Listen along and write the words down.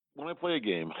when I play a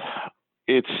game,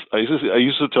 I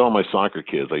used to tell my soccer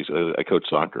kids. I coach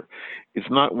soccer. It's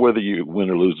not whether you win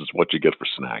or lose; it's what you get for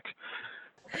snacks.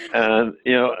 And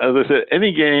as I said,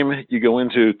 any game you go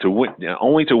into to win,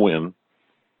 only to win,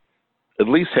 at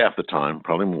least half the time,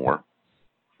 probably more,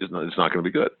 it's not going to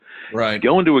be good. Right.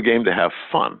 Go into a game to have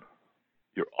fun.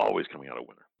 You're always coming out a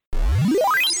winner.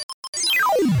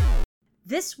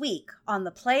 This week on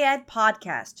the Play Ed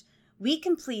podcast, we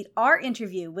complete our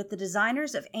interview with the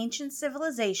designers of ancient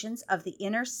civilizations of the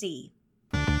Inner Sea.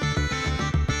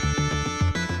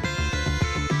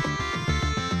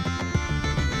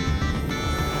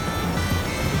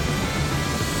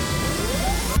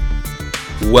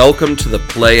 Welcome to the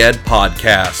Play Ed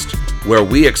podcast, where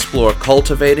we explore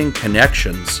cultivating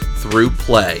connections through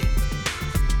play.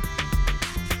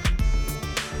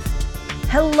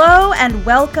 Hello and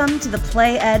welcome to the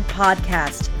Play Ed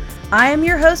podcast. I am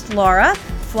your host, Laura,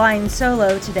 flying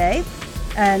solo today,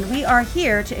 and we are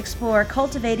here to explore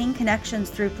cultivating connections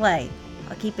through play.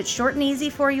 I'll keep it short and easy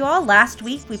for you all. Last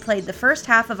week, we played the first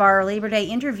half of our Labor Day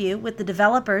interview with the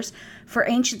developers for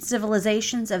Ancient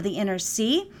Civilizations of the Inner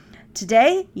Sea.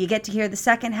 Today, you get to hear the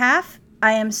second half.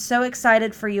 I am so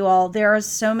excited for you all. There are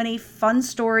so many fun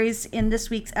stories in this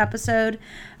week's episode.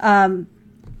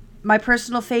 My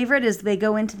personal favorite is they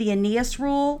go into the Aeneas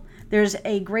rule. There's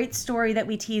a great story that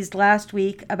we teased last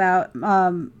week about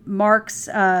Mark's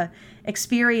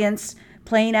experience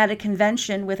playing at a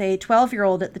convention with a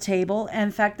 12-year-old at the table. And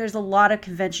in fact, there's a lot of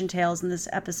convention tales in this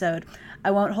episode.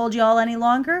 I won't hold you all any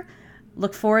longer.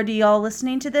 Look forward to you all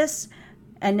listening to this.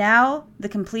 And now, the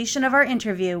completion of our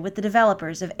interview with the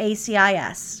developers of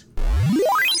ACIS.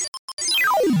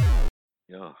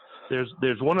 Yeah.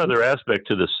 There's one other aspect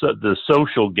to the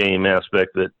social game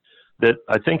aspect that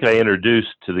I think I introduced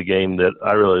to the game that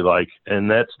I really like, and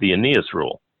that's the Aeneas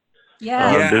rule.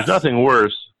 Yeah. Yes. There's nothing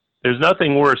worse. There's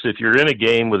nothing worse if you're in a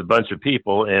game with a bunch of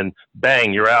people and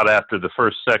bang, you're out after the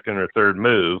first, second, or third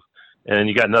move, and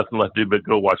you got nothing left to do but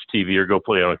go watch TV or go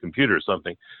play on a computer or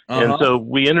something. And so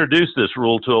we introduced this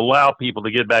rule to allow people to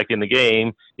get back in the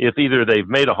game if either they've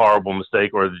made a horrible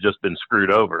mistake or they've just been screwed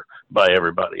over by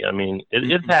everybody. I mean,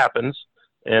 it happens,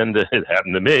 and it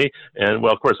happened to me. And,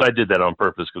 well, of course, I did that on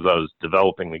purpose because I was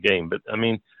developing the game. But, I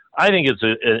mean, I think it's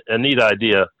a neat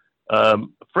idea.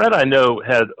 Fred, I know,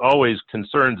 had always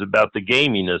concerns about the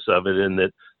gaminess of it and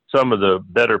that some of the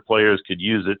better players could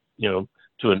use it,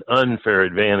 to an unfair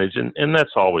advantage, and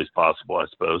that's always possible, I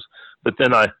suppose. But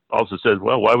then I also said,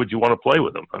 well, why would you want to play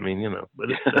with them? I mean, but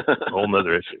it's a whole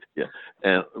other issue. Yeah,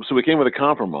 and so we came with a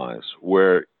compromise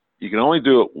where you can only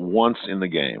do it once in the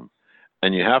game,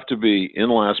 and you have to be in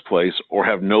last place or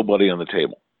have nobody on the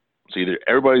table. So either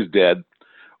everybody's dead,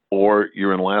 or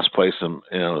you're in last place, and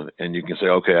you can say,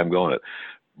 okay, I'm going it.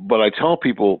 But I tell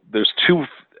people there's two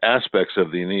aspects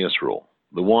of the Aeneas rule.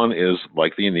 The one is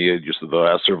like the Aeneid, just the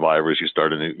last survivors. You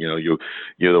start a new,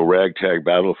 you're the ragtag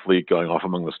battle fleet going off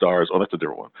among the stars. Oh, that's a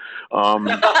different one.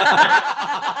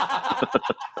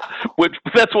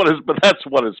 That's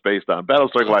what it's based on.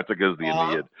 Battlestar Galactica is the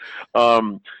Aeneid.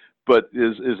 But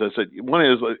as I said, one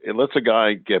is it lets a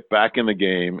guy get back in the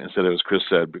game instead of, as Chris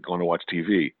said, going to watch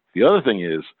TV. The other thing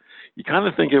is you kind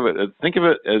of think of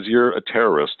it as you're a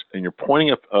terrorist and you're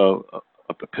pointing a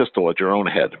pistol at your own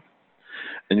head.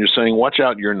 And you're saying, watch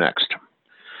out, you're next.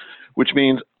 Which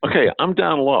means, okay, I'm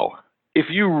down low. If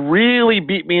you really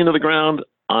beat me into the ground,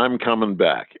 I'm coming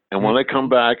back. And when I come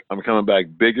back, I'm coming back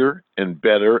bigger and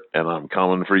better, and I'm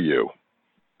coming for you.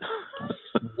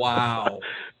 Wow.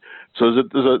 So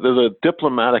there's a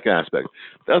diplomatic aspect.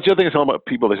 That's the other thing I tell about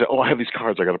people. They say, oh, I have these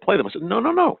cards, I got to play them. I said,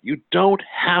 no. You don't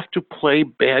have to play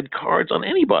bad cards on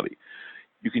anybody.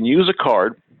 You can use a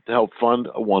card to help fund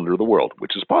a wonder of the world,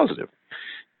 which is positive.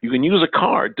 You can use a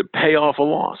card to pay off a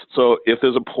loss. So if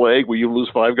there's a plague where you lose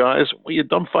 5 guys, well, you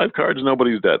dump 5 cards,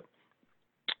 nobody's dead.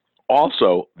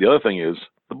 Also, the other thing is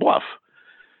the bluff.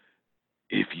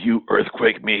 If you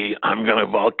earthquake me, I'm going to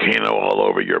volcano all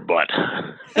over your butt.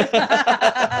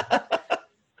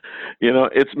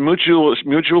 It's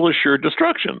mutual assured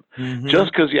destruction. Mm-hmm.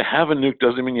 Just because you have a nuke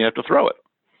doesn't mean you have to throw it.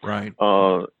 Right.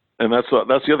 And that's the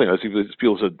other thing. I see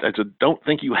people said, don't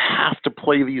think you have to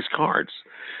play these cards.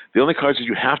 The only cards that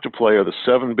you have to play are the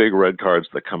 7 big red cards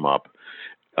that come up,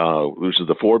 which is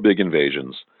the 4 big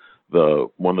invasions.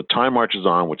 When the time marches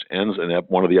on, which ends in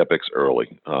one of the epics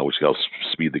early, which helps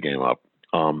speed the game up.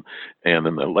 And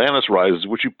then the Atlantis Rises,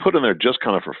 which you put in there just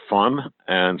kind of for fun,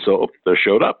 and so they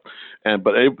showed up.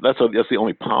 But that's the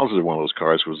only positive one of those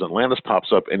cards, because Atlantis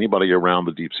pops up, anybody around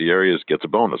the deep sea areas gets a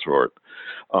bonus for it.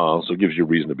 So it gives you a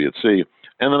reason to be at sea.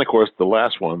 And then, of course, the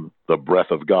last one, the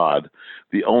Breath of God,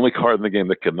 the only card in the game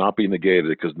that cannot be negated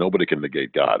because nobody can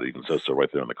negate God. It even says so right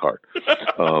there on the card.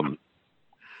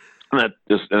 And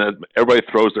everybody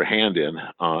throws their hand in,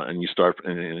 and you start,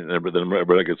 and then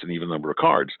everybody gets an even number of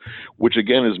cards, which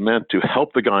again is meant to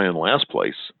help the guy in last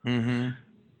place and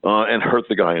hurt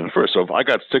the guy in first. So if I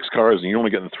got 6 cards and you're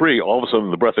only getting 3, all of a sudden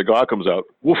the Breath of God comes out.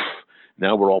 Woof!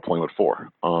 Now we're all playing with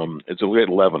 4. It's a great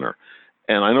leavener.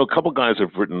 And I know a couple guys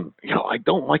have written, I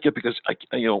don't like it because I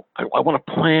want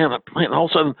to plan, and all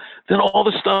of a sudden, then all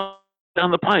this stuff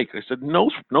down the pike. I said, no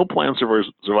plan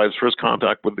survives first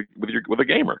contact with a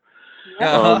gamer.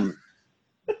 I mean,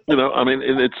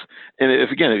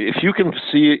 if you can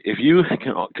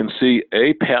see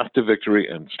a path to victory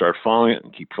and start following it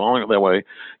and keep following it that way,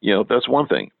 that's one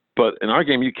thing. But in our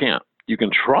game, you can't. You can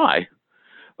try,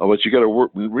 but you got to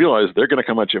realize they're going to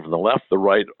come at you from the left, the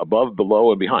right, above,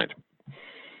 below, and behind.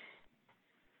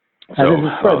 And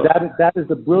that is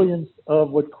the brilliance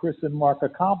of what Chris and Mark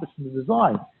accomplished in the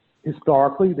design.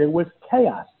 Historically, there was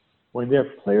chaos. When their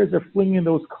players are flinging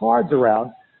those cards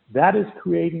around, that is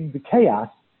creating the chaos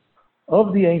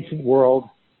of the ancient world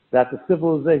that the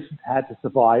civilizations had to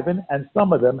survive in, and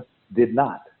some of them did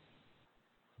not.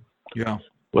 Yeah.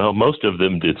 Well, most of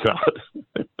them did not.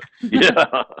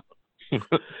 Yeah.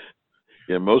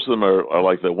 Yeah, most of them are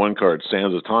like that one card,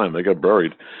 Sands of Time. They got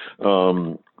buried.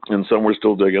 And some we're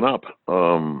still digging up.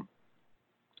 And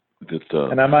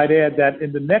I might add that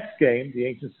in the next game, the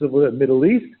Ancient Middle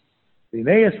East, the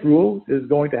Aeneas rule is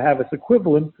going to have its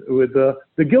equivalent with the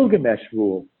Gilgamesh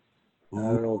rule. I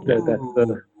don't know if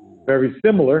that's very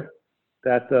similar,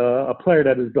 that a player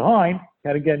that is behind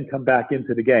can again come back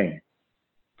into the game.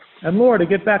 And Laura, to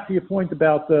get back to your point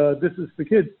about this is for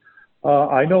kids,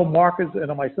 I know Marcus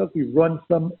and myself, we run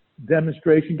some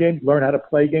demonstration games, learn how to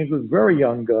play games with very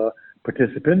young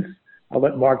participants. I'll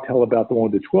let Mark tell about the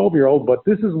one with the 12-year-old, but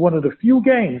this is one of the few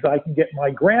games I can get my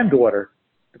granddaughter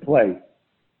to play.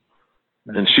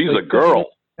 And she's a girl.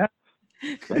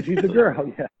 And she's a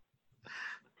girl, yeah.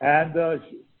 And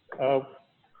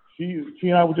she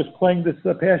and I were just playing this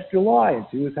past July, and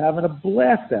she was having a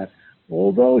blast at it.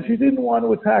 Although she didn't want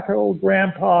to attack her old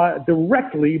grandpa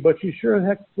directly, but she sure as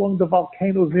heck flung the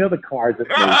volcanoes and the other cards at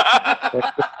me.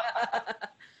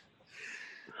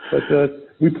 But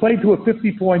we played to a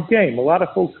 50-point game. A lot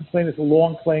of folks complain it's a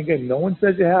long playing game. No one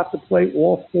says you have to play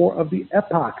all 4 of the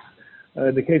epochs.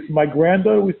 In the case of my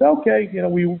granddaughter, we said, okay,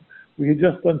 we had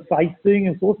just done sightseeing,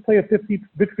 and so let's play a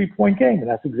 50-point game. And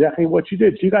that's exactly what she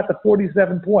did. She got the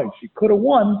 47 points. She could have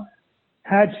won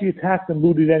had she attacked and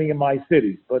looted any of my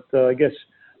cities. But I guess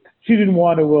she didn't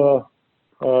want to,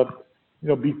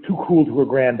 be too cool to her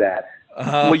granddad.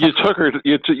 Well, you took her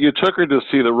to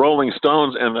see the Rolling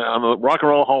Stones and on the Rock and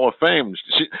Roll Hall of Fame.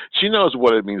 She knows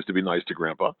what it means to be nice to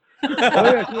Grandpa. Oh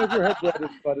yeah, she knows her head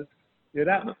but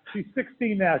she's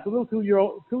 16 now. She's a little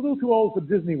too old for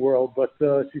Disney World, but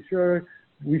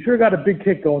we sure got a big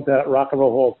kick going to that Rock and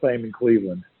Roll Hall of Fame in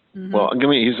Cleveland. Mm-hmm. Well,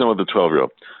 he's in with the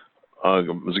 12-year-old.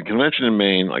 There's a convention in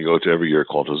Maine I go to every year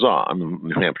called Huzzah. I'm in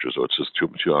New Hampshire, so it's just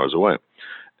 2 hours away.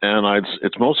 And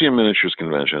it's mostly a miniatures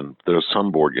convention. There's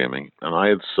some board gaming, and I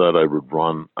had said I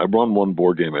run one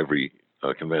board game every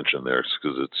convention there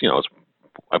because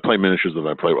I play miniatures and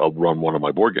I'll run one of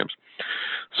my board games.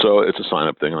 So it's a sign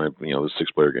up thing. The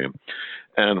 6-player game,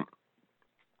 and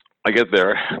I get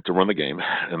there to run the game,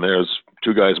 and there's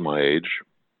 2 guys my age.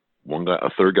 A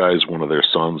third guy is one of their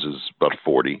sons, is about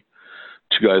 40.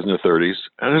 2 guys in their 30s,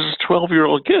 and there's this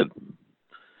 12-year-old kid.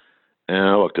 And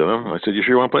I looked at him. I said, "You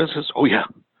sure you want to play this?" He says, "Oh yeah."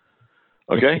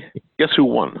 Okay. Guess who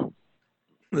won?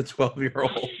 The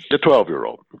 12-year-old. The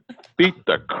 12-year-old beat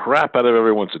the crap out of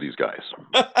every one of these guys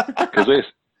because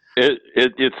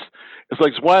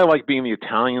it's why I like being the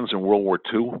Italians in World War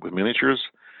II with miniatures.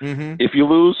 Mm-hmm. If you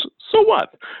lose, so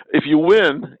what? If you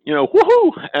win,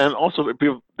 woohoo! And also,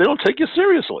 they don't take you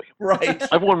seriously. Right.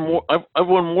 I've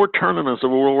won more tournaments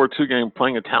of a World War II game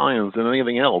playing Italians than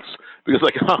anything else because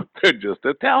they're just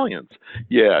Italians.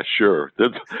 Yeah, sure.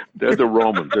 They're the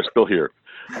Romans. They're still here.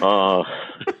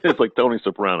 It's like Tony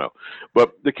Soprano.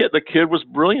 But the kid was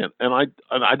brilliant, and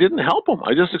I didn't help him.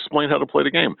 I just explained how to play the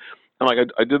game. And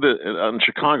I did it in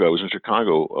Chicago. I was in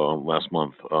Chicago last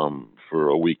month for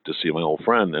a week to see my old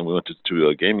friend, and we went to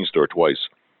a gaming store twice.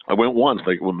 I went once,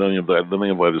 then they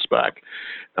invited us back,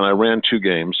 and I ran 2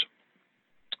 games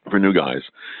for new guys.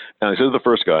 And I said to the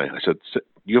first guy, I said,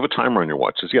 "You have a timer on your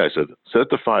watch?" He says, "Yeah." I said, "Set it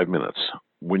to 5 minutes.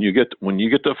 When you get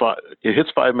to 5, it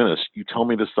hits 5 minutes. You tell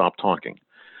me to stop talking."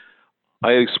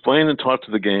 I explained and taught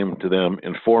the game to them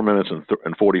in 4 minutes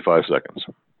and 45 seconds.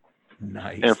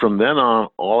 Nice. And from then on,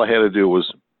 all I had to do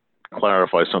was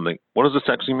clarify something. What does this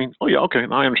actually mean? Oh yeah, okay,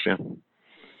 now I understand.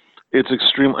 It's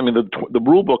extreme. I mean, the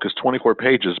rule book is 24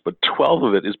 pages, but 12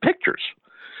 of it is pictures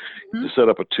to set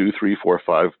up a 2, 3, 4,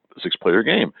 5, 6 player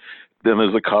game. Then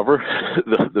there's the cover,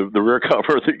 the rear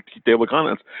cover, the table of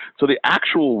contents. So the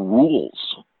actual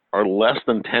rules are less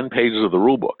than 10 pages of the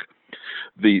rule book.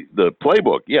 The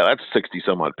playbook, yeah, that's 60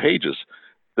 some odd pages.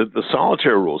 The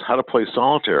solitaire rules, how to play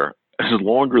solitaire, is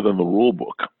longer than the rule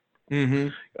book. Mm-hmm.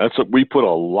 We put a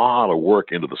lot of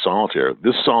work into the solitaire.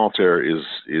 This solitaire is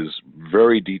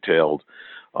very detailed,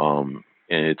 and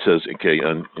it says, okay,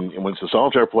 and when it's the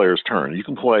solitaire player's turn, you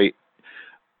can play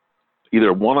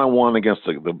either one-on-one against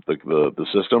the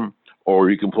system, or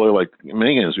you can play like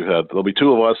many games we've had. There'll be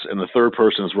 2 of us, and the third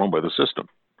person is run by the system.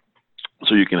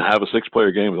 So you can have a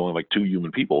 6-player game with only like 2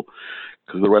 human people,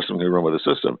 because the rest of them can run by the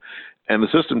system. And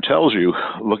the system tells you,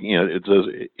 looking at it, it says,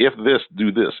 if this,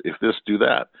 do this, if this, do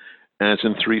that. And it's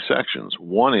in 3 sections.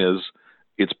 One is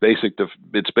its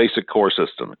basic core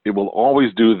system. It will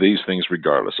always do these things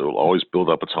regardless. It will always build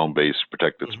up its home base,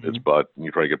 protect its butt, and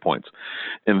you try to get points.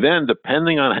 And then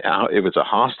depending on if it's a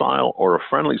hostile or a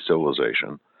friendly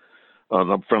civilization,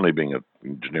 not friendly being a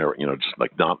generic, just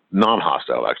like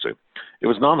non-hostile actually. If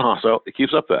it's non-hostile, it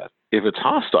keeps up that. If it's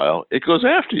hostile, it goes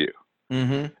after you.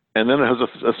 Mm-hmm. And then it has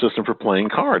a system for playing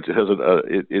cards. It has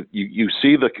you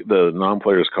see the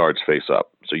non-player's cards face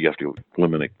up, so you have to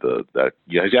eliminate that.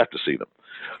 You have to see them,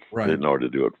 right, in order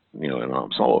to do it, in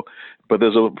solo. But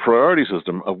there's a priority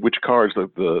system of which cards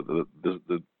the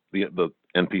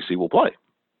NPC will play.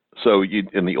 So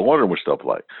in the order in which they'll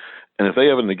play, and if they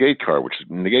have a negate card, which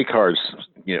negate cards,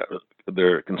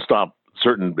 they can stop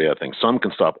certain bad things. Some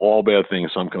can stop all bad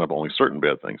things. Some can stop only certain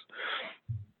bad things.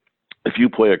 If you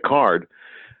play a card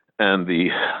and the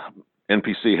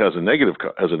NPC has a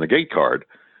negate card,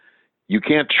 you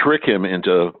can't trick him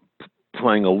into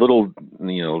playing a little,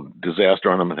 disaster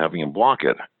on him and having him block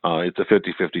it. It's a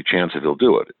 50-50 chance that he'll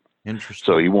do it. Interesting.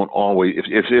 So he won't always.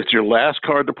 If it's your last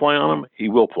card to play on him, he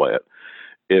will play it.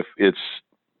 If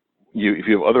you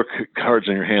have other cards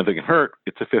in your hand that can hurt,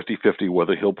 it's a 50-50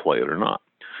 whether he'll play it or not.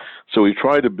 So we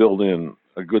tried to build in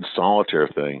a good solitaire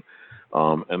thing.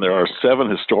 And there are 7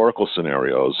 historical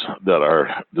scenarios that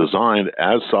are designed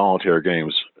as solitaire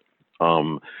games,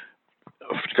 to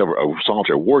cover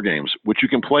solitaire war games, which you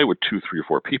can play with 2, 3, or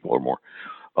 4 people or more,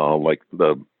 like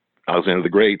the Alexander the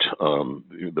Great,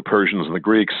 the Persians and the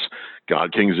Greeks,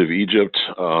 God Kings of Egypt,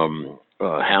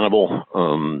 Hannibal,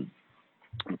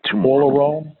 Fall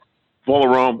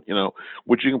of Rome,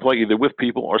 which you can play either with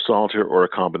people or solitaire or a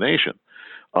combination.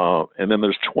 And then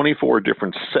there's 24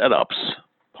 different setups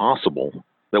possible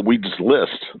that we just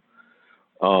list,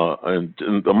 and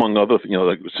among other,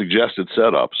 like suggested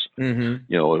setups.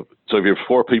 Mm-hmm. So if you have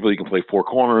 4 people, you can play 4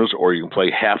 corners, or you can play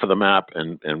half of the map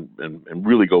and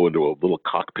really go into a little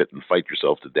cockpit and fight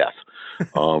yourself to death.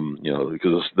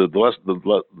 Because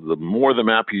the more the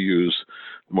map you use,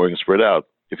 the more you can spread out.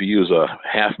 If you use a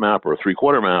half map or a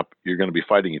 3/4 map, you're going to be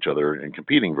fighting each other and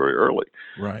competing very early.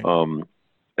 Right.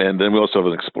 And then we also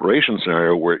have an exploration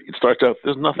scenario where it starts out,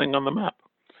 there's nothing on the map.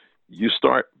 You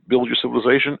build your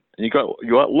civilization, and you go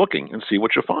out looking and see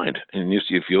what you find. And if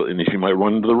you might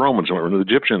run into the Romans, you might run into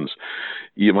the Egyptians,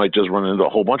 you might just run into a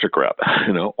whole bunch of crap,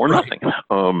 or nothing.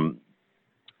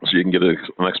 So you can get an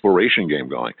exploration game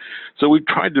going. So we've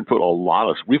tried to put a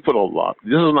lot.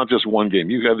 This is not just one game.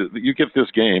 You get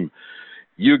this game,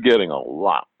 you're getting a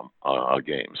lot of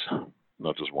games,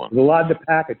 not just one. There's a lot in the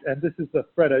package. And this is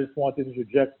Fred, I just want to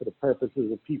interject for the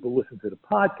purposes of people listening to the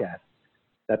podcast,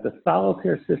 that the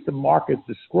solitaire system Mark has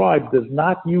described does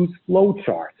not use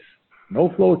flowcharts. No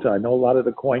flowchart. I know a lot of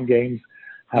the coin games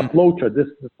have flowcharts. This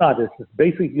is not. This is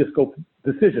basically just go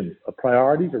decisions, a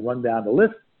priority to run down the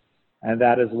list, and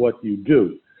that is what you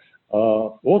do.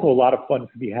 Also, a lot of fun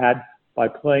to be had by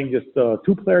playing just a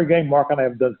 2-player game. Mark and I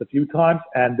have done this a few times,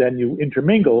 and then you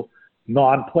intermingle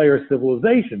non-player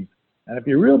civilizations. And if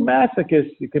you're real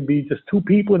masochist, it can be just 2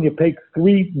 people and you pick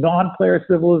 3 non-player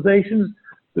civilizations.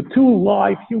 The 2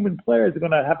 live human players are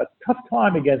going to have a tough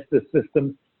time against this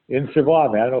system in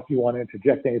surviving. I don't know if you want to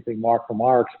interject anything, Mark, from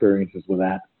our experiences with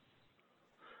that.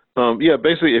 Yeah,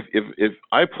 basically, if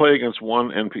I play against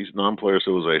one NPC non-player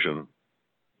civilization,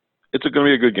 it's going to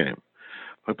be a good game.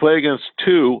 If I play against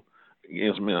 2,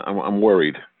 I'm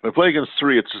worried. If I play against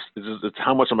 3, it's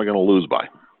how much am I going to lose by?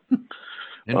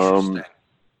 Interesting.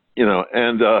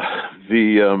 And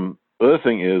the other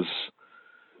thing is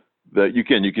that you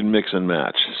can mix and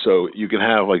match. So you can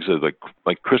have, like I said,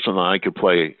 like Chris and I could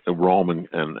play Rome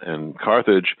and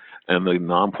Carthage, and the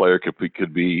non-player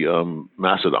could be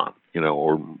Macedon,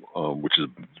 or which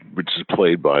is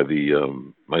played by the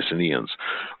Mycenaeans,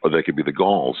 or they could be the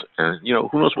Gauls, and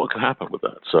who knows what can happen with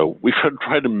that. So we've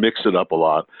tried to mix it up a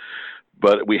lot,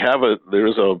 but there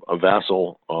is a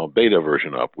Vassal beta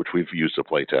version up, which we've used to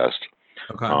play test.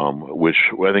 Okay. Which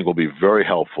I think will be very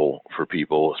helpful for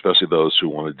people, especially those who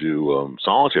want to do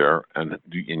solitaire and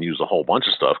use a whole bunch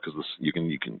of stuff, because you can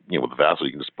with the Vassal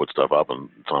you can just put stuff up and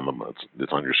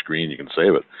it's on your screen, you can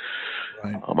save it.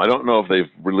 Right. I don't know if they've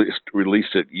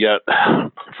released it yet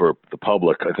for the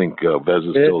public. I think Vez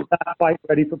is still not quite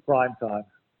ready for prime time.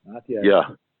 Not yet.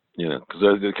 Yeah,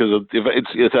 because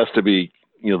it has to be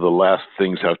the last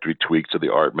things have to be tweaked to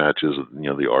the art matches,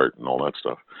 the art and all that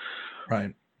stuff.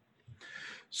 Right.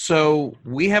 So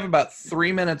we have about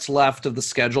 3 minutes left of the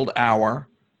scheduled hour.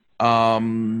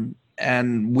 And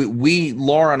we,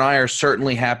 Laura and I, are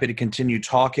certainly happy to continue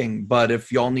talking, but if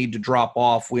y'all need to drop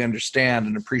off, we understand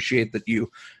and appreciate that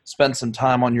you spent some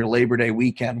time on your Labor Day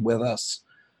weekend with us.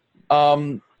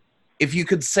 If you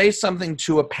could say something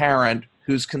to a parent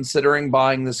who's considering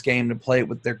buying this game to play it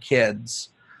with their kids,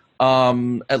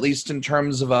 at least in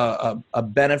terms of a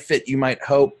benefit you might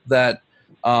hope that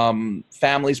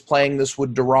families playing this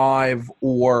would derive,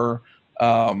 or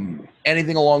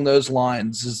anything along those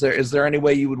lines, is there any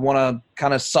way you would want to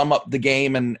kind of sum up the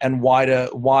game and why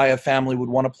a family would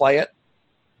want to play it?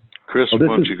 Chris, why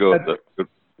don't you go with that?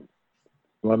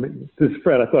 This is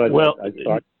Fred. I thought I'd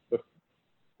start. Go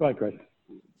ahead, Chris.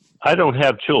 I don't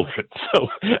have children, so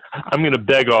I'm going to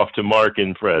beg off to Mark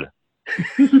and Fred.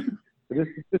 This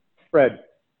is Fred.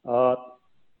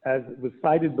 As was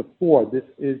cited before, this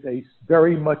is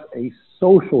very much a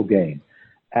social game.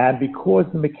 And because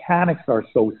the mechanics are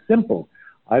so simple,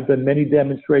 I've done many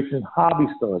demonstrations, hobby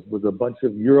stores, with a bunch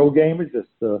of Euro gamers, just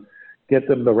to get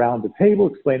them around the table,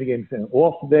 explain the game, and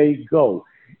off they go.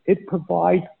 It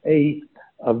provides a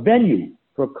venue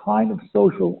for a kind of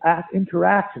social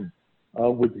interaction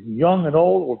with young and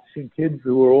old, or kids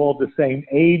who are all the same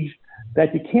age,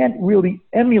 that you can't really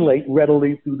emulate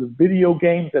readily through the video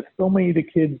games that so many of the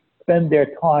kids spend their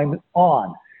time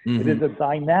on. Mm-hmm. It is a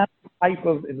dynamic type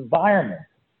of environment,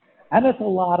 and it's a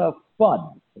lot of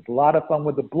fun. It's a lot of fun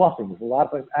with the bluffing. It's a lot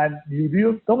of fun, and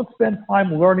you don't spend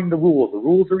time learning the rules. The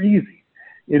rules are easy.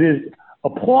 It is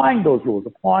applying those rules,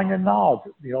 applying your knowledge,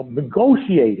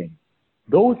 negotiating.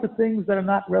 Those are things that are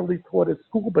not readily taught at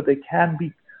school, but they can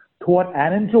be taught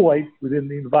and enjoyed within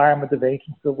the environment of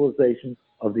ancient civilizations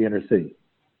of the inner sea.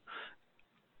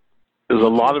 There's a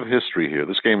lot of history here.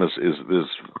 This game is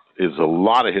a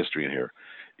lot of history in here.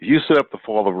 If you set up the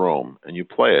Fall of Rome and you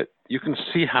play it, you can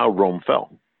see how Rome fell.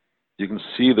 You can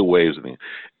see the waves of it.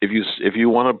 If you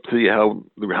want to see how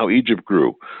Egypt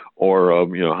grew, or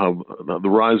how the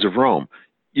rise of Rome,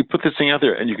 you put this thing out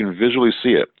there and you can visually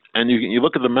see it. And you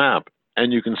look at the map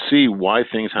and you can see why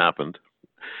things happened,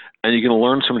 and you can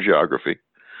learn some geography.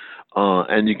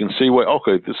 And you can see,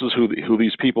 this is who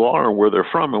these people are and where they're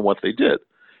from and what they did.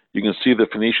 You can see the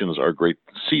Phoenicians are great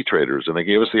sea traders, and they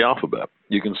gave us the alphabet.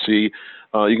 You can see,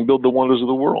 you can build the wonders of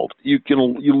the world. You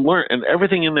learn, and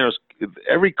everything in there is,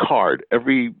 every card,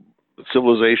 every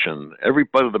civilization, every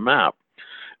part of the map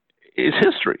is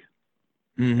history.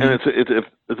 Mm-hmm. And it's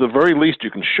at the very least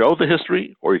you can show the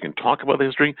history, or you can talk about the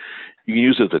history. You can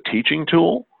use it as a teaching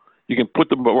tool. You can put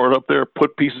the board up there,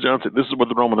 put pieces down, and say, this is what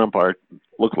the Roman Empire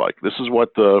looked like. This is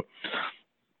what the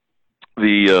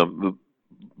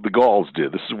Gauls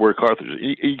did. This is where Carthage.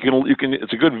 You can.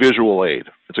 It's a good visual aid.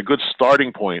 It's a good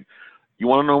starting point. You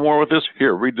want to know more with this?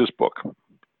 Here, read this book.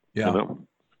 Yeah.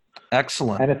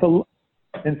 Excellent. And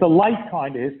it's a light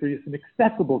kind of history. It's an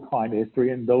accessible kind of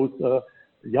history, and those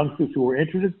youngsters who are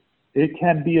interested, it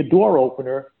can be a door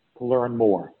opener to learn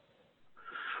more.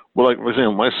 Well, like I was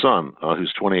saying, my son,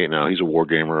 who's 28 now, he's a war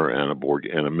gamer and a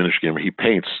miniature gamer. He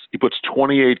paints. He puts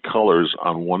 28 colors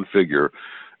on one figure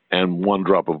and one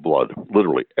drop of blood.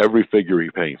 Literally, every figure he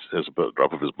paints has a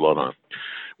drop of his blood on it.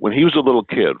 When he was a little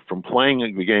kid, from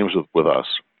playing the games with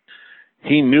us,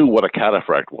 he knew what a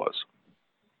cataphract was.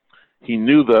 He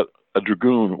knew that a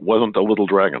dragoon wasn't a little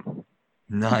dragon.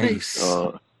 Nice.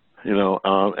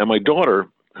 And my daughter,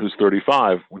 who's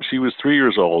 35, when she was 3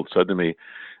 years old, said to me,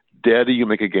 "Daddy, you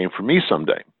make a game for me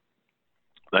someday."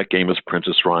 That game is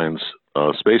Princess Ryan's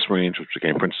Space Marines, which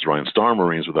became Princess Ryan's Star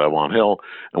Marines with Avalon Hill,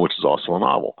 and which is also a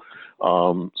novel.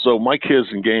 So my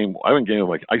kids in game, I've been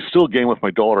gaming, I still game with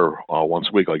my daughter once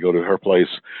a week. I go to her place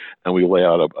and we lay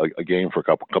out a game for a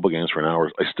couple games for an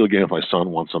hour. I still game with my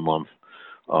son once a month.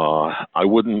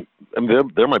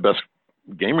 They're my best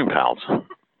gaming pals.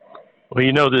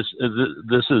 Well, this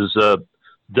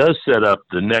does set up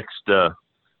the next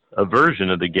a version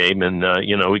of the game, and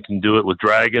we can do it with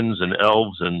dragons and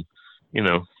elves, and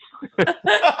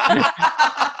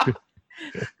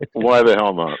Well, Why the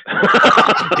hell not?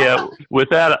 Yeah. With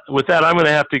that, I'm going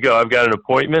to have to go. I've got an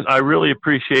appointment. I really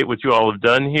appreciate what you all have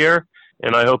done here,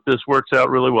 and I hope this works out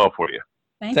really well for you.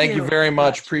 Thank you very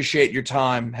much. Appreciate your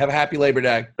time. Have a happy Labor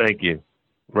Day. Thank you.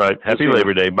 Right. Happy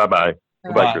Labor Day. Bye-bye.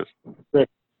 Bye, Chris.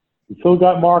 You still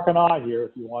got Mark and I here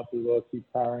if you want to keep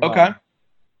carrying on. Okay.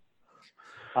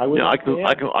 I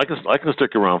can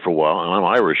stick around for a while, and I'm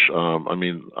Irish. I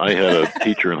mean, I had a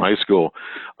teacher in high school.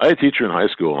 And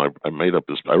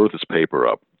I wrote this paper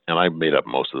up, and I made up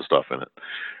most of the stuff in it.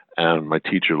 And my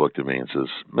teacher looked at me and says,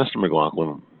 "Mr.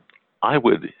 McLaughlin, I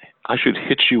should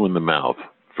hit you in the mouth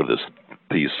for this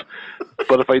piece,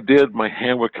 but if I did, my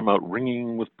hand would come out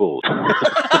ringing with bullets."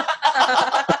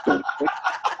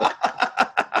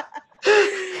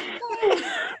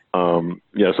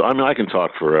 Yeah, so I mean, I can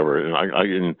talk forever,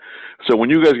 and so when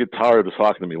you guys get tired of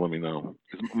talking to me, let me know,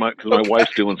 because my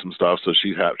wife's doing some stuff, so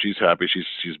she's happy,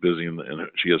 she's busy, and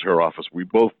she has her office. We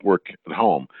both work at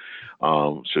home,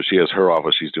 so she has her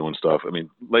office. She's doing stuff. I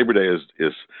mean, Labor Day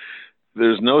is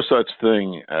there's no such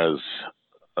thing as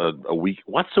a week.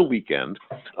 What's a weekend?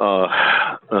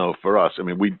 For us, I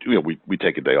mean, we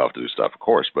take a day off to do stuff, of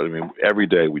course, but I mean, every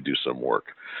day we do some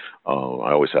work. I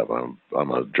always have. I'm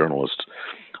a journalist.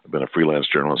 I've been a freelance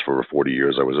journalist for over 40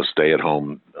 years. I was a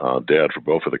stay-at-home dad for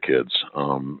both of the kids,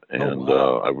 I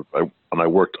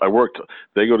worked.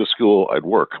 They go to school, I'd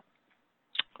work,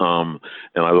 and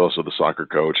I was also the soccer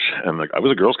coach, and I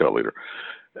was a Girl Scout leader,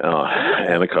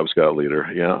 and a Cub Scout leader.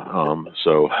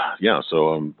 So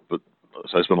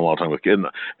I spent a lot of time with kids,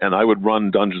 and I would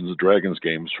run Dungeons and Dragons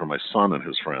games for my son and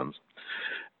his friends,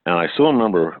 and I still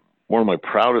remember one of my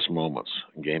proudest moments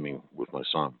in gaming with my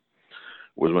son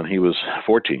was when he was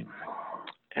 14,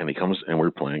 and he comes and we're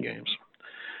playing games,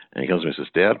 and he comes to me and says,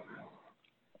 "Dad,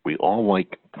 we all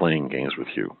like playing games with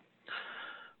you,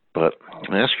 but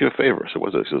can I ask you a favor?" I said,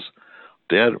 "What's that?" He says,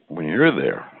 "Dad, when you're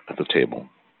there at the table,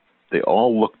 they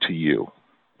all look to you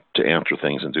to answer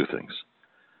things and do things,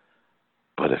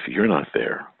 but if you're not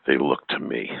there, they look to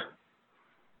me."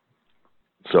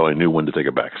 So I knew when to take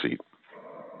a back seat.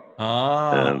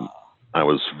 And I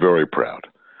was very proud.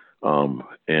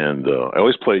 I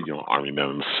always played, army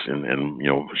men and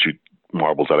shoot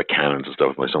marbles out of cannons and stuff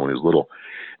with my son when he was little.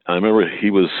 And I remember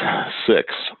he was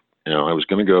 6, and I was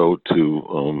going to go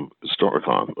to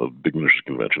StarCon, a big military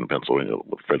convention in Pennsylvania,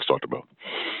 what Fred's talked about.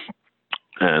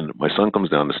 And my son comes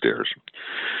down the stairs,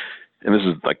 and this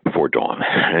is like before dawn,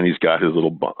 and he's got his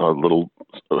little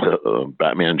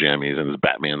Batman jammies and his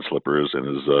Batman slippers and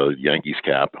his Yankees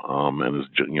cap, and his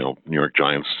New York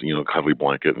Giants cuddly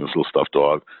blanket and his little stuffed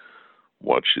dog.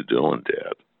 "What you doing,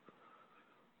 Dad?"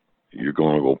 "You're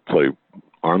going to go play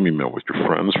army men with your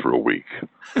friends for a week."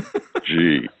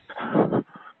 Gee. I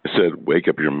said, "Wake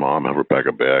up your mom, have her pack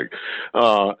a bag."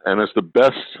 And it's the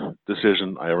best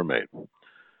decision I ever made.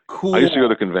 Cool. I used to go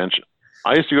to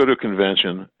a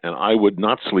convention, and I would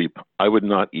not sleep. I would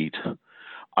not eat.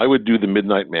 I would do the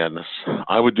midnight madness.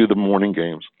 I would do the morning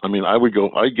games. I mean,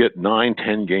 I'd get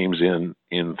 9-10 games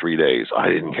in 3 days. I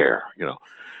didn't care,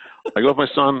 I go with my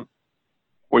son.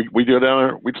 We'd go down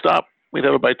there. We'd stop. We'd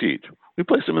have a bite to eat. We'd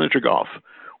play some miniature golf.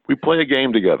 We'd play a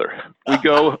game together. We'd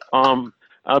go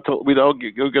we'd all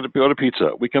go to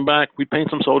pizza. We'd come back. We'd paint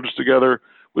some soldiers together.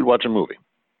 We'd watch a movie.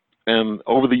 And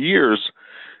over the years,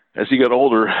 as he got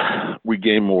older, we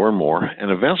gamed more and more.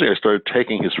 And eventually I started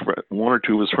taking one or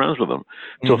two of his friends with him.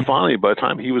 So finally, by the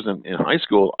time he was in high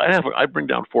school, I'd bring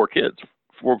down 4 kids,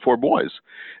 four boys.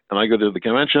 And I go to the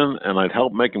convention, and I'd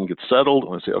help make them get settled.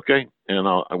 And I'd say, "Okay." And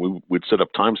we'd set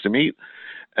up times to meet.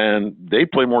 And they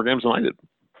play more games than I did.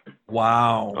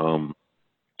 Wow.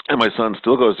 And my son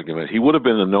still goes to convention. He would have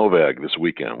been in Novak this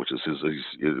weekend, which is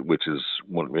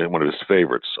one of his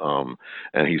favorites.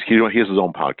 And he has his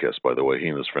own podcast, by the way. He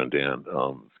and his friend Dan,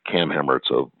 Cam Hammer.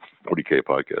 It's a 40K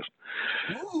podcast.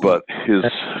 Ooh. But his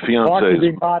fiance Mark is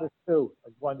being modest too. I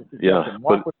wanted to yeah,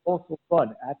 Mark was also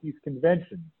fun at these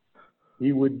conventions.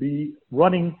 He would be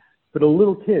running for the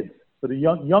little kids, for the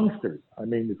youngsters. I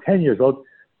mean, the 10 years old.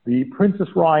 The Princess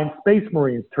Ryan Space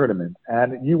Marines tournament,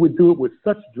 and you would do it with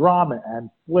such drama and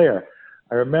flair.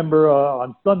 I remember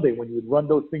on Sunday when you would run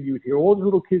those things, you would hear all the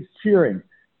little kids cheering,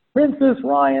 "Princess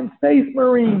Ryan Space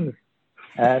Marines,"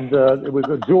 and it was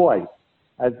a joy,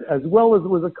 as well as it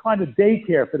was a kind of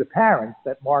daycare for the parents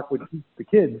that Mark would keep the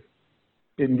kids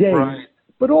engaged, right,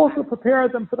 but also prepare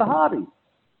them for the hobby.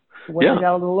 So when they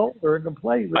got a little older and can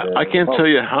play. I can't tell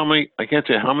you how many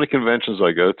conventions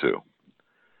I go to.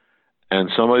 And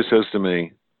somebody says to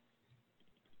me,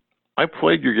 "I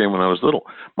played your game when I was little."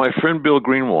 My friend Bill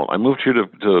Greenwald, I moved here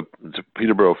to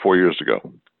Peterborough 4 years ago,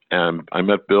 and I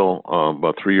met Bill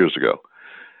about 3 years ago.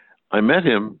 I met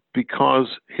him because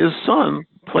his son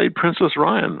played Princess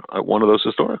Ryan at one of those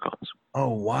Historicons.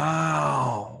 Oh,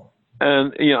 wow.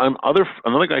 And another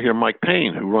guy here, Mike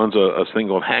Payne, who runs a thing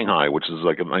called Hang High, which is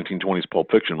like a 1920s Pulp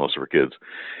Fiction, most of our kids.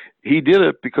 He did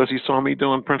it because he saw me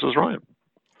doing Princess Ryan.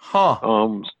 Huh.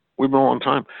 We've been a long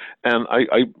time. And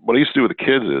what I used to do with the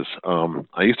kids is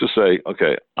I used to say,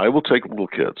 okay, I will take little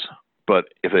kids, but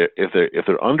if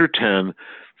they're under 10,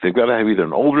 they've got to have either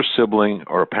an older sibling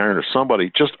or a parent or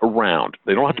somebody just around.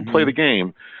 They don't have to play the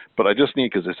game, but I just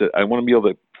need, because I said I want to be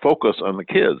able to focus on the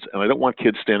kids, and I don't want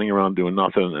kids standing around doing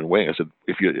nothing and waiting. I said,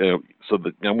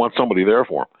 I want somebody there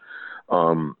for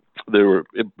them.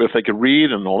 If they could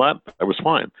read and all that, I was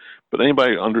fine. But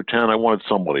anybody under 10, I wanted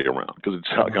somebody around because it's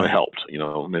kind of helped,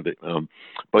 Maybe,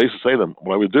 but I used to say to them,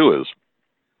 what I would do is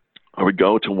I would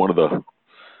go to one of the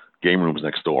game rooms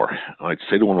next door, and I'd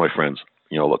say to one of my friends,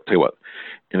 look, tell you what,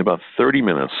 in about 30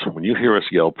 minutes, when you hear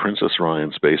us yell Princess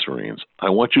Ryan Space Marines, I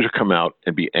want you to come out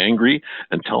and be angry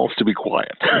and tell us to be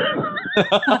quiet.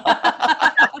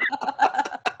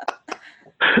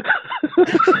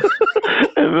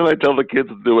 And then I tell the kids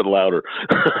to do it louder.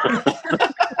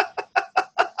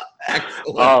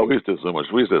 Excellent. Oh, we used to have so much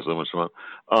fun.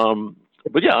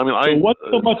 But yeah,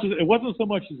 it wasn't so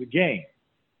much as a game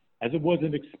as it was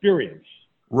an experience.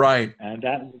 Right. And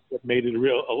that made it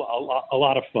a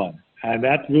lot of fun. And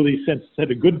that really set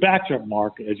a good backdrop,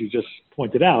 Mark, as you just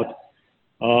pointed out,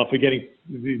 for getting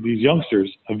these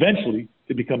youngsters eventually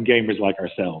to become gamers like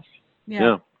ourselves.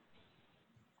 Yeah.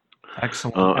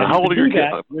 Excellent. How old are your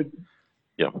kids?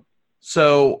 Yeah.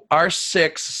 So our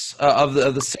six of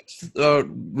the six,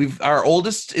 our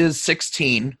oldest is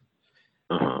 16.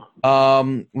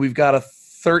 Uh-huh. We've got a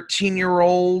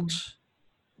 13-year-old.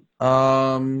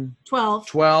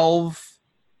 12.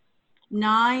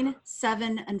 9,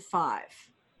 7, and 5.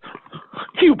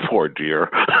 You poor dear.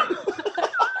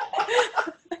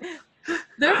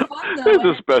 They're fun though. There's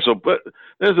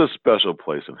a special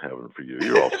place in heaven for you.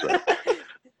 You're all set.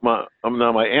 My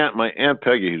aunt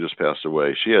Peggy, who just passed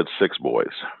away, she had 6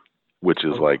 boys, which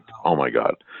is oh my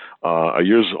God. Are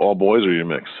yours all boys or are you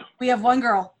mixed? We have 1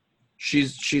 girl.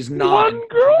 She's not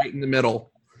right in the middle.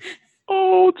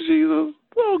 Oh Jesus.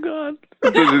 Oh God.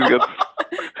 Okay.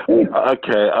 All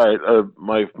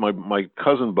right. My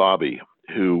cousin Bobby,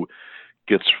 who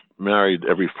gets married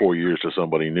every 4 years to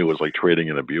somebody new, is like trading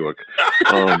in a Buick.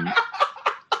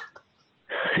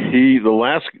 The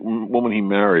last woman he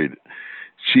married,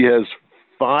 she has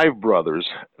 5 brothers.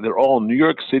 They're all New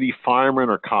York City firemen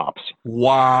or cops.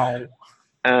 Wow.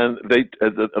 And they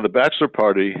at the bachelor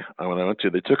party when I went to,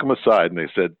 they took him aside and they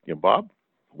said, Bob,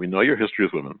 we know your history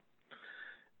with women.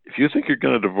 If you think you're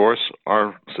going to divorce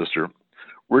our sister,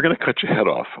 we're going to cut your head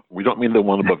off. We don't mean the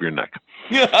one above your neck.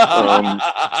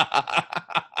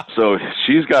 So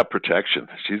she's got protection.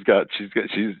 She has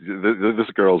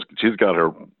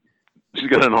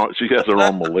her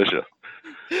own militia.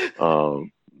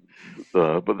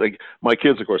 But my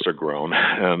kids, of course, are grown,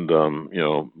 and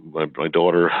my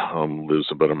daughter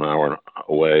lives about an hour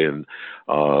away, and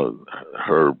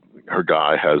her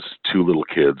guy has 2 little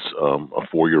kids, a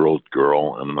 4-year-old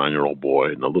girl and a 9-year-old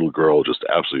boy, and the little girl just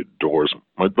absolutely adores him.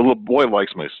 The little boy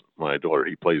likes my daughter.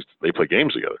 They play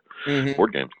games together,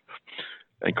 board games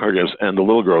and card games, and the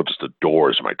little girl just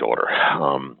adores my daughter.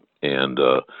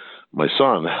 My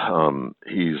son,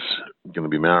 he's going to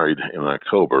be married in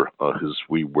October.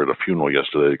 We were at a funeral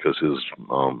yesterday because his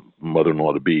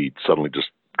mother-in-law-to-be suddenly just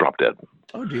dropped dead.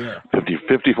 Oh, dear.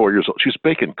 54 years old. She was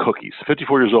baking cookies.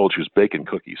 54 years old, she was baking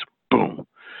cookies. Boom.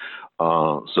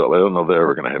 So I don't know if they're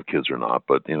ever going to have kids or not,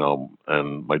 but,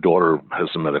 and my daughter has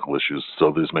some medical issues,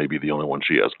 so this may be the only one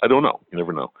she has. I don't know. You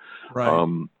never know. Right.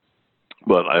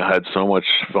 But I had so much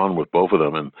fun with both of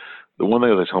them, and the one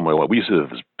thing that I tell my wife, we used to have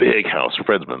this big house,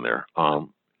 Fred's been there,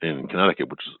 in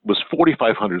Connecticut, which was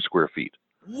 4,500 square feet.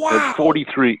 Wow.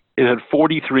 It had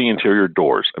 43 interior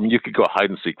doors. I mean, you could go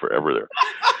hide and seek forever there.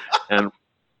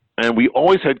 And we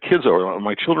always had kids over.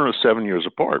 My children are 7 years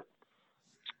apart,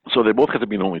 so they both had to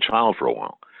be an only child for a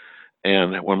while.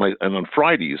 And on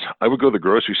Fridays, I would go to the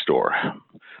grocery store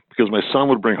because my son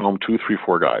would bring home 2, 3,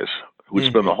 4 guys who would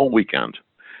spend the whole weekend.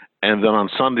 And then on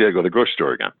Sunday, I go to the grocery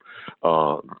store again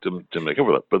to make up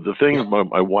for that. But the thing,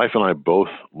 my wife and I both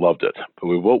loved it. But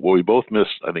what we both miss,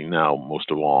 I think now most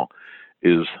of all,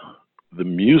 is the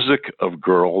music of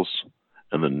girls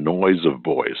and the noise of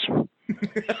boys.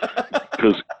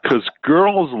 Because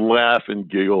girls laugh and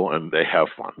giggle and they have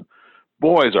fun.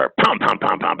 Boys are pom pom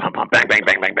pom pom pom pom bang bang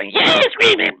bang bang bang, yeah,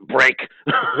 screaming, break.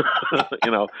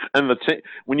 And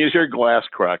when you hear glass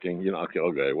cracking,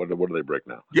 okay, what do they break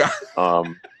now? Yeah.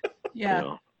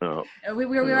 Yeah. No. We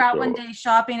were out one day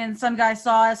shopping, and some guy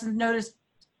saw us and noticed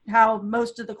how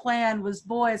most of the clan was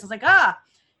boys. I was like,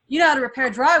 you know how to repair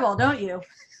drywall, don't you?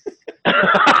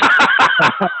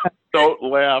 Don't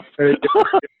laugh.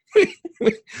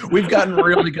 We've gotten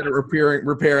really good at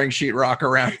repairing sheetrock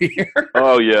around here.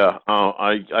 Oh yeah.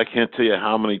 I can't tell you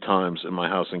how many times in my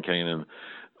house in Canaan,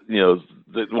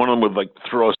 one of them would like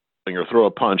throw something or throw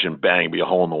a punch and bang, be a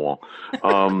hole in the wall.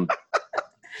 When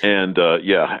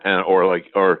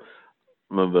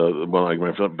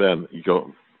my friend Ben, you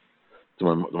go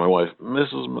to my wife,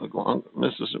 Mrs.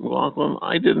 McLaughlin,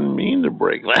 I didn't mean to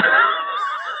break that.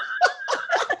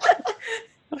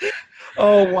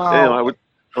 Oh wow! And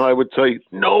I would say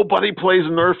nobody plays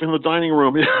Nerf in the dining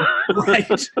room.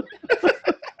 Right.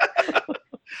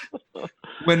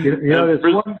 When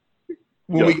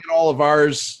we get all of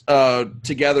ours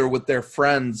together with their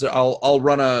friends, I'll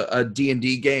run a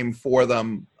D&D game for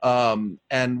them,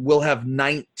 and we'll have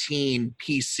 19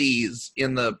 PCs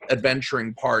in the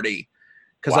adventuring party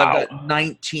because I've got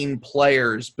 19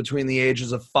 players between the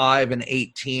ages of 5 and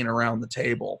 18 around the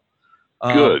table.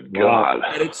 Good God!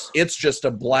 And it's just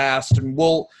a blast, and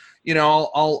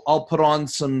I'll put on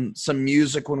some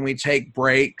music when we take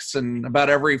breaks, and about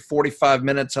every 45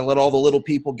 minutes, I let all the little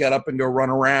people get up and go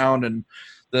run around, and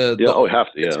have to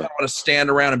want to stand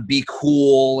around and be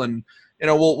cool, and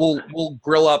we'll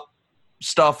grill up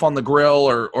stuff on the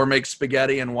grill or make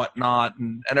spaghetti and whatnot,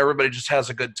 and everybody just has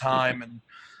a good time, and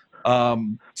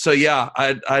so yeah,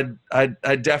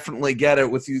 I definitely get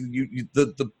it with you.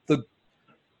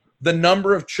 The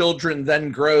number of children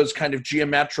then grows kind of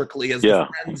geometrically as the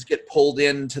friends get pulled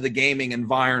into the gaming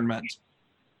environment.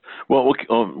 Well,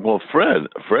 Fred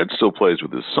still plays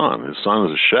with his son. His son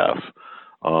is a chef,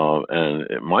 and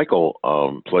Michael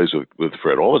plays with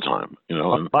Fred all the time.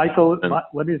 Michael is.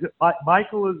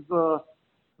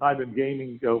 I've been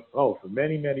gaming for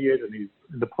many years, and he's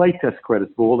in the playtest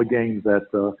credits for all the games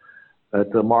that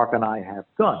Mark and I have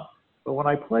done. But when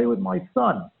I play with my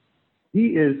son,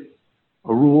 he is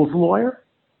a rules lawyer,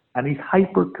 and he's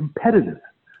hyper competitive.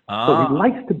 So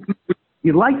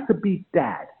he likes to beat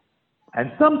Dad,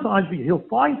 and sometimes he'll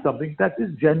find something that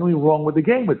is genuinely wrong with the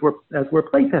game as we're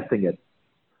playtesting it.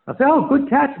 I say, "Oh,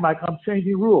 good catch, Mike! I'm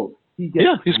changing rules." He's good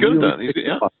at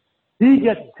that. He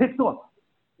gets ticked off.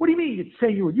 What do you mean you're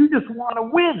changing rules? You just want to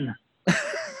win.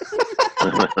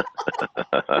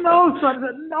 No,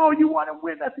 son. No, you want to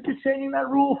win. That's what you're changing that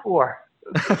rule for.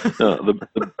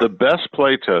 The best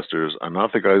play testers are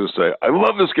not the guys who say, "I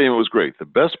love this game, it was great." The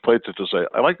best play testers say,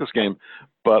 "I like this game,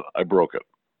 but I broke it."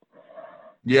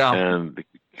 Yeah. And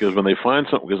because when they find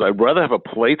something, because I'd rather have a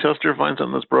play tester find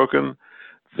something that's broken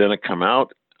than it come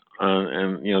out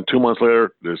and 2 months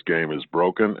later this game is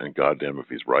broken, and goddamn if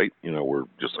he's right, we're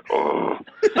just like, oh.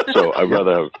 So I'd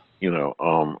rather have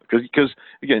because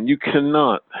again, you can't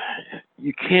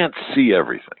see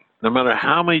everything, no matter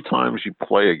how many times you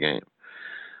play a game.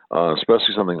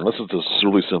 Especially something, unless it's a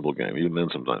really simple game, even then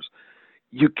sometimes,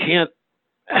 you can't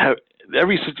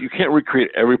recreate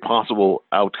every possible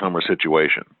outcome or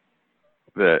situation.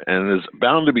 And there's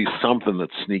bound to be something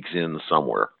that sneaks in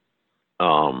somewhere.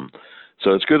 So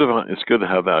it's good to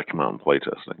have that come out in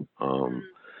playtesting.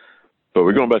 But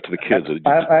we're going back to the kids.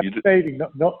 I'm stating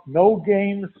no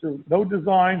games, no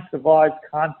design survives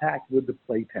contact with the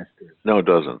playtesters. No, it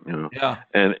doesn't. Yeah.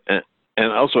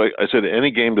 And also, I said to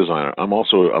any game designer, I'm a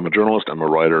journalist, I'm a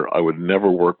writer. I would never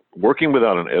working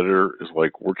without an editor is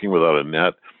like working without a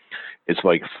net. It's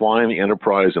like flying the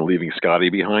Enterprise and leaving Scotty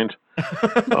behind.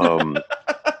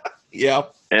 Yeah.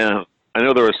 And I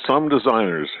know there are some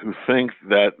designers who think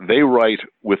that they write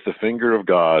with the finger of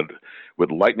God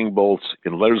with lightning bolts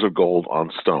in letters of gold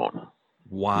on stone.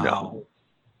 Wow.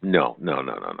 No. Because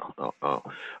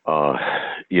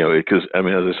as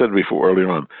I said before earlier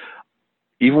on,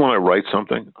 even when I write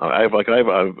something, I'm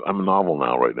a novel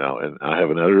now right now, and I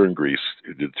have an editor in Greece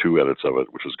who did 2 edits of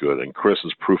it, which was good. And Chris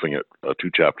is proofing it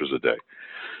 2 chapters a day.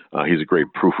 He's a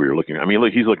great proofer.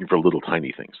 He's looking for little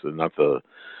tiny things, not the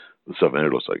stuff an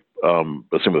editor looks like.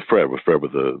 But same with Fred.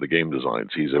 With the game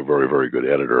designs, he's a very, very good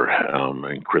editor,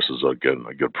 and Chris is a good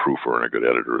proofer and a good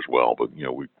editor as well. But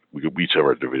we each have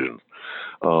our divisions.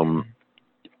 To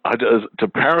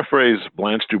paraphrase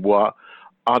Blanche Dubois.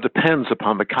 Depends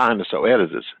upon the kindness of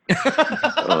editors.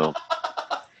 So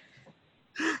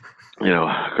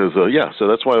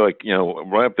that's why,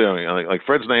 right up there, like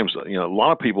Fred's name's, a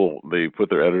lot of people, they put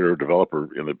their editor, developer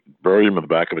bury him in the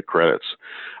back of the credits.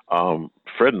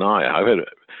 Fred and I've had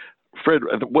Fred.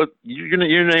 What your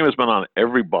name has been on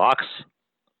every box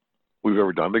we've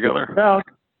ever done together.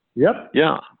 Yep.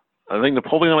 Yeah. I think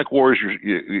Napoleonic Wars,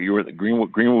 you were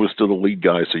Greenwood was still the lead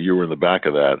guy, so you were in the back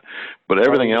of that. But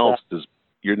everything else is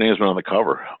your name's been on the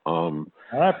cover.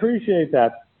 I appreciate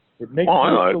that. It makes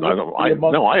I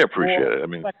appreciate it. I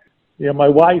mean, my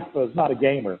wife is not a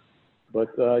gamer,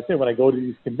 but I say when I go to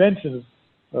these conventions,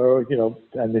 or and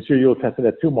I'm sure you'll attest to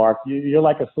that too, Mark. You're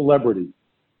like a celebrity,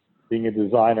 being a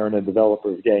designer and a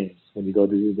developer of games when you go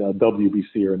to the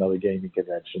WBC or another gaming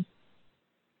convention.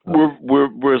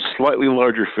 We're slightly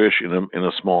larger fish in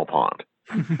a small pond.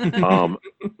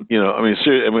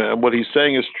 What he's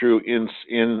saying is true in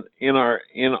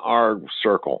our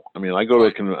circle. I mean, I go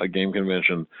to a game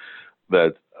convention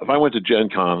that if I went to Gen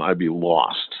Con, I'd be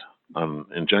lost.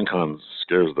 And Gen Con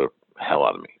scares the hell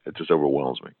out of me. It just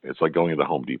overwhelms me. It's like going into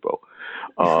Home Depot.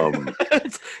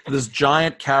 This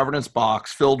giant cavernous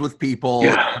box filled with people.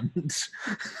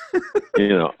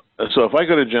 Yeah. So if I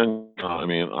go to Gen Con, I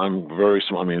mean, I'm very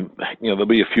small. I mean, there'll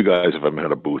be a few guys, if I'm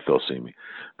at a booth, they'll see me.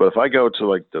 But if I go to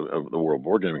like the World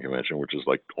Board Gaming Convention, which is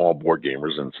like all board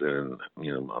gamers and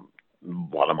a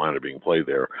lot of mine are being played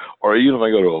there, or even if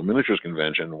I go to a miniatures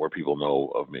convention where people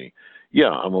know of me, yeah,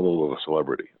 I'm a little bit of a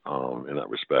celebrity in that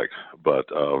respect.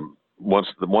 But once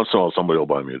in a while, somebody will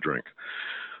buy me a drink.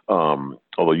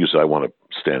 Although usually I want it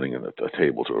standing at a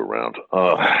table to a round.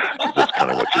 That's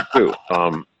kind of what you do.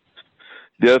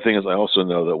 The other thing is, I also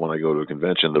know that when I go to a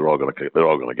convention, they're all going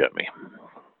to get me.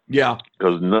 Yeah,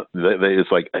 because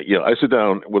it's like I sit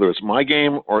down, whether it's my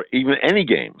game or even any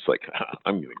game. It's like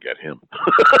I'm going to get him.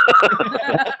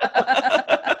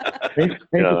 Paint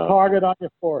a target on your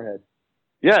forehead.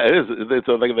 Yeah, it is. It's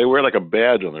like they wear like a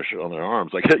badge on their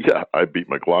arms. Like, yeah, I beat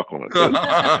my Glock on it.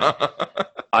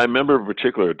 I remember in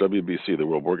particular at WBC, the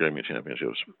World Board Gaming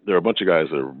Championships. There are a bunch of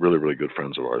guys that are really, really good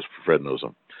friends of ours. Fred knows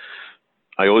them.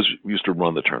 I always used to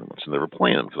run the tournaments, and they were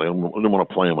playing because I didn't want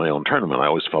to play in my own tournament. I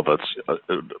always felt that's a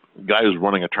guy who's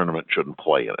running a tournament shouldn't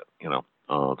play in it.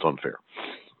 It's unfair.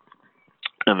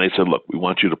 And they said, "Look, we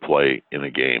want you to play in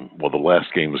a game." Well, the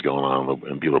last game was going on,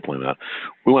 and people are playing that.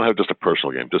 We want to have just a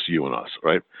personal game, just you and us,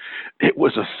 right? It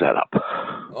was a setup.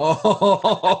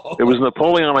 Oh. It was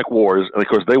Napoleonic Wars, and of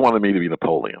course, they wanted me to be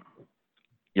Napoleon.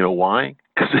 You know why?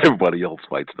 Because everybody else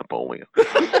fights Napoleon.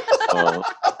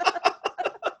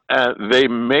 And they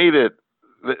made it.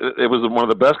 It was one of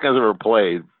the best games I've ever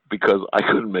played because I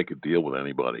couldn't make a deal with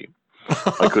anybody.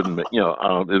 I couldn't, they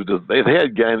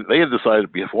had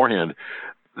decided beforehand.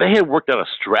 They had worked out a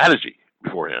strategy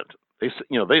beforehand. They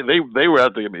were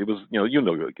out there. It was,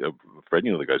 Fred,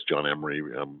 the guys, John Emery,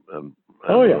 and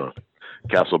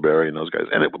Castleberry and those guys.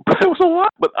 And it was a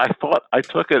lot, but I thought I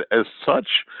took it as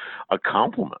such a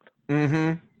compliment.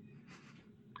 Mm-hmm.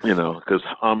 Because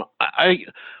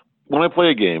when I play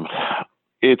a game,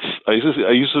 I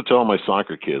used to tell my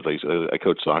soccer kids, I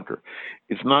coach soccer,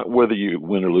 it's not whether you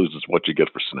win or lose, it's what you get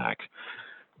for snacks.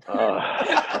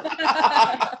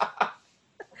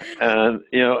 And,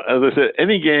 as I said,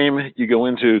 any game you go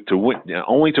into to win,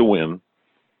 only to win,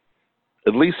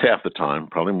 at least half the time,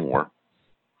 probably more,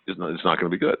 it's not going to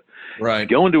be good. Right.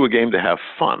 Go into a game to have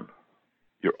fun,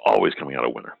 you're always coming out a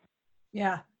winner.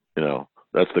 Yeah.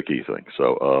 That's the key thing.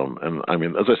 So, and I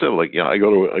mean, as I said, I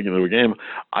go to a game.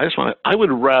 I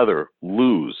would rather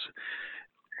lose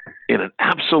in an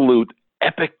absolute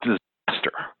epic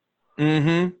disaster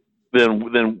mm-hmm. than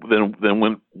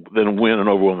win an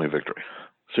overwhelming victory.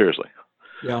 Seriously.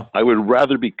 Yeah. I would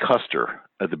rather be Custer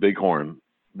at the Bighorn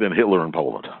than Hitler in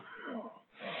Poland.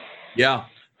 Yeah.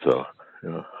 So.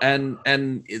 Yeah. And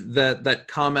that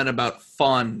comment about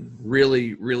fun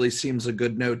really seems a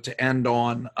good note to end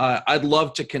on. I'd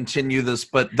love to continue this,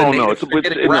 but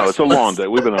it's a long day.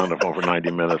 We've been on the phone for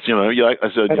 90 minutes. Like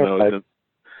I said,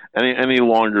 any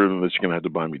longer than this, you're gonna have to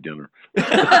buy me dinner.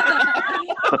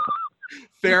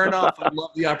 Fair enough. I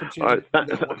love the opportunity.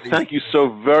 Thank you so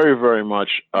very, very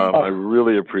much. I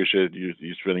really appreciate you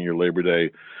spending your Labor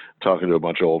Day talking to a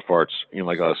bunch of old farts,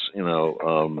 like us.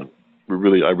 I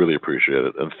really appreciate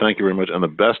it, and thank you very much. And the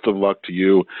best of luck to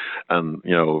you. And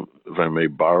if I may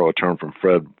borrow a term from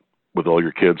Fred, with all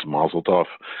your kids, Mazel Tov.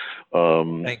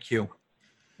 Thank you.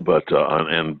 But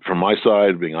and from my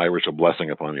side, being Irish, a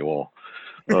blessing upon you all.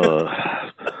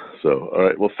 So, all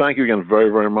right. Well, thank you again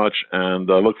very, very much, and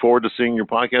I look forward to seeing your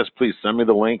podcast. Please send me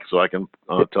the link so I can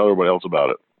tell everybody else about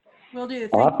it. Will do.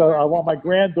 I want my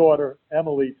granddaughter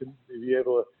Emily to be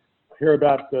able to hear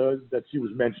about that she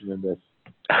was mentioned in this.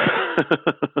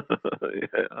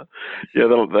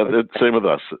 That's same with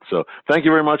us. So thank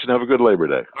you very much, and have a good Labor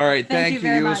Day. All right, thank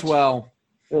you as well.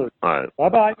 All right,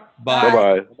 bye.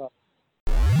 Bye.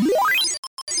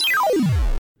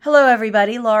 Hello,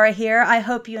 everybody. Laura here. I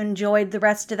hope you enjoyed the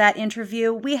rest of that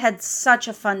interview. We had such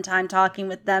a fun time talking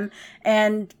with them,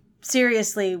 and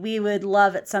seriously, we would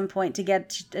love at some point to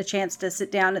get a chance to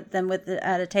sit down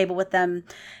at a table with them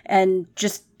and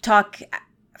just talk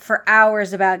for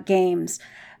hours about games.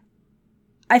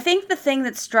 I think the thing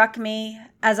that struck me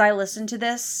as I listened to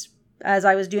this, as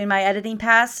I was doing my editing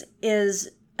pass, is,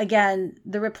 again,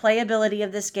 the replayability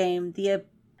of this game.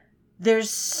 There's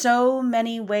so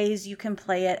many ways you can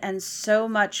play it and so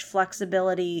much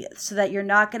flexibility so that you're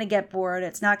not going to get bored.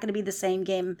 It's not going to be the same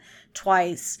game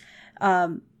twice.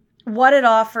 What it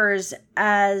offers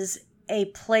as a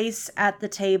place at the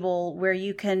table where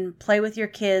you can play with your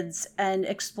kids and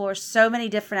explore so many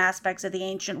different aspects of the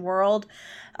ancient world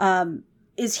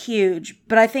is huge.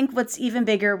 But I think what's even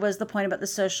bigger was the point about the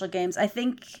social games. I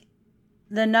think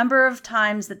the number of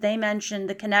times that they mentioned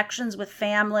the connections with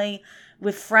family,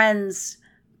 with friends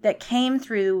that came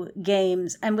through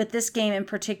games, and with this game in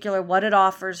particular, what it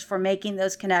offers for making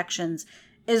those connections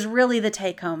is really the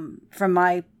take home from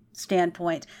my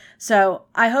standpoint. So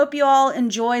I hope you all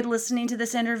enjoyed listening to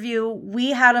this interview.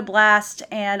 We had a blast,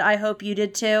 and I hope you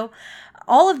did too.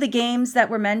 All of the games that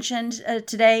were mentioned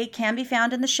today can be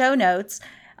found in the show notes.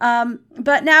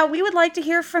 But now we would like to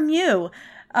hear from you.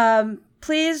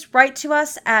 Please write to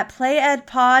us at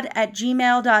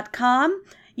playedpod@gmail.com.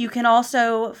 You can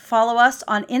also follow us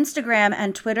on Instagram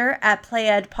and Twitter at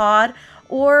playedpod,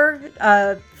 or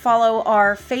follow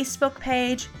our Facebook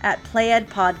page at Played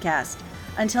Podcast.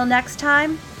 Until next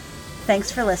time,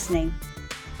 thanks for listening.